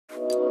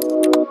Hey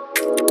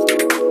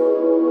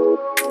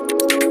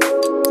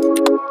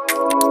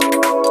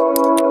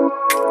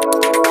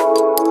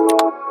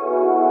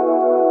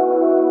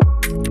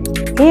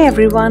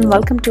everyone,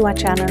 welcome to our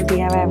channel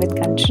DIY with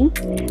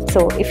Kanchan.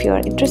 So if you are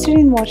interested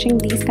in watching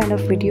these kind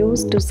of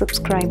videos, do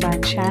subscribe our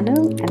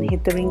channel and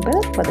hit the ring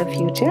bell for the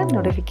future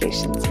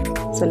notifications.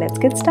 So let's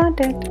get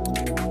started.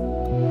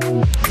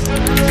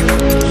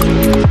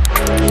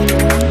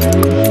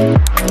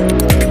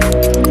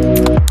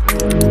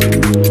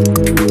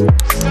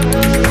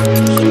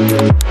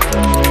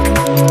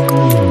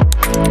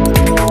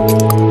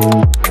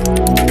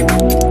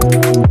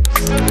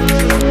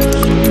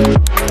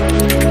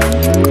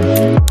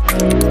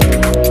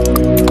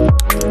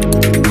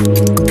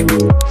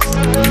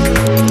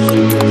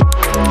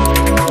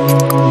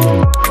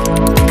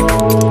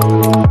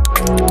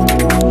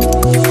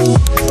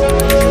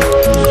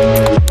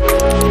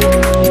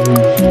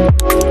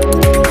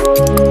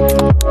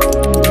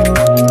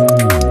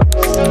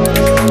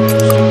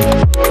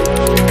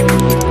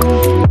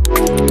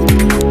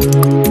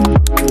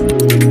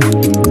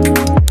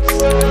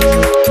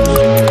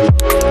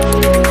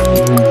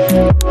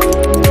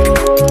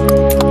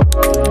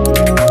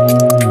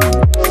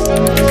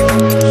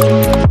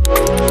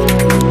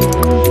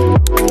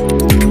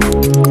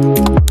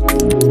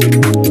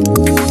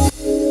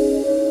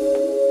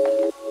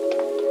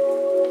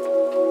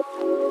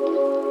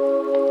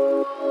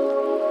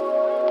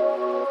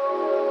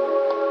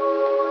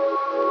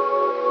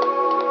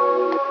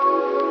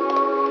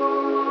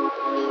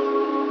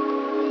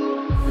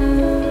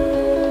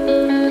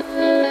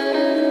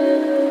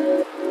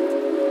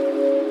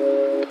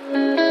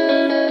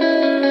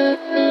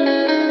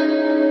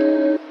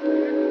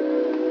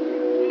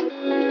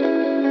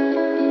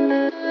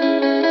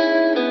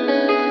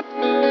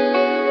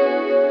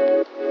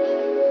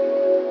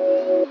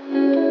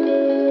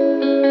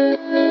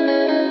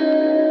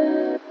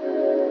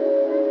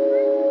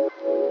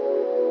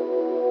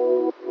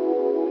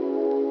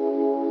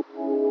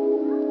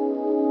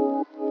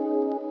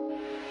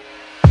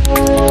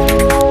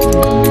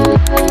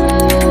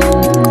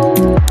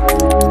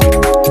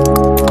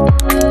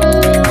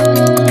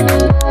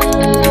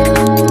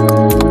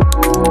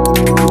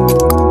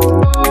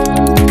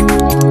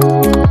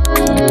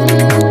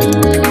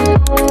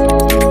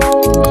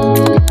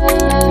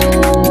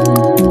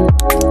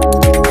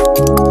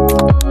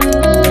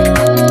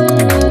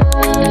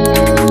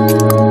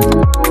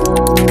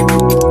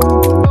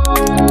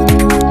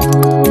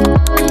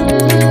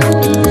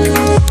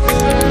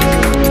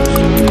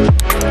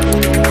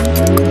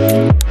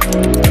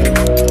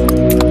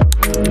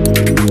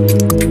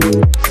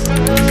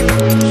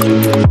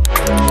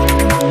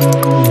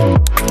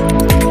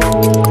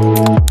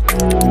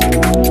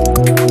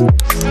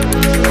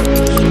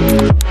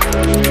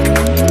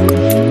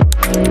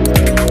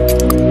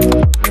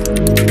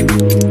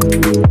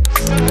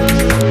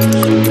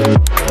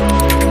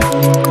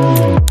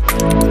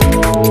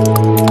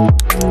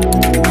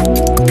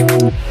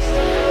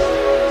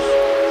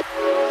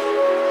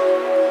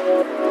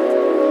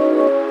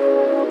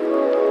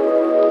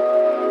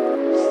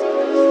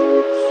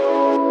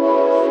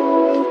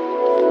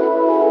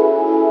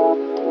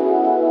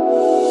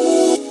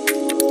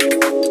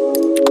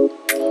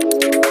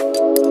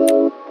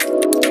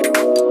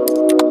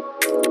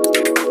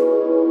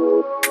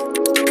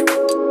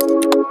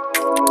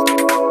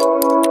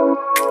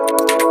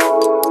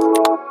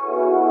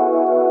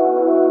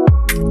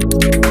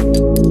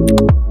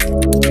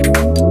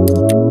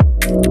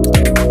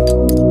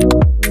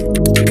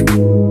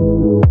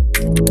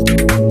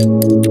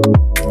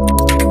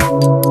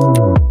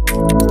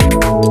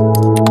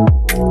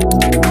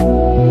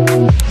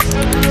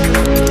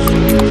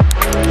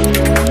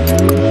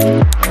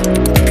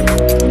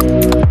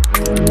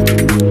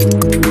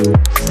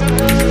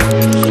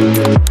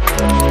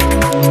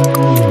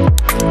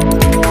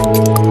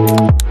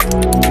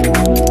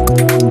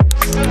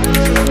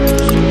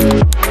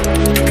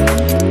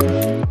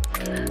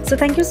 So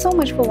thank you so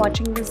much for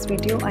watching this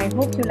video. I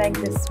hope you like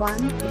this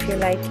one. If you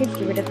like it,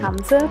 give it a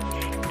thumbs up.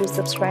 Do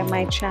subscribe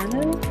my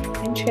channel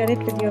and share it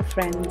with your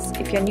friends.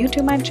 If you're new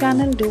to my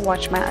channel, do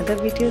watch my other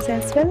videos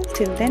as well.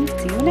 Till then,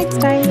 see you next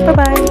time. Bye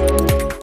bye.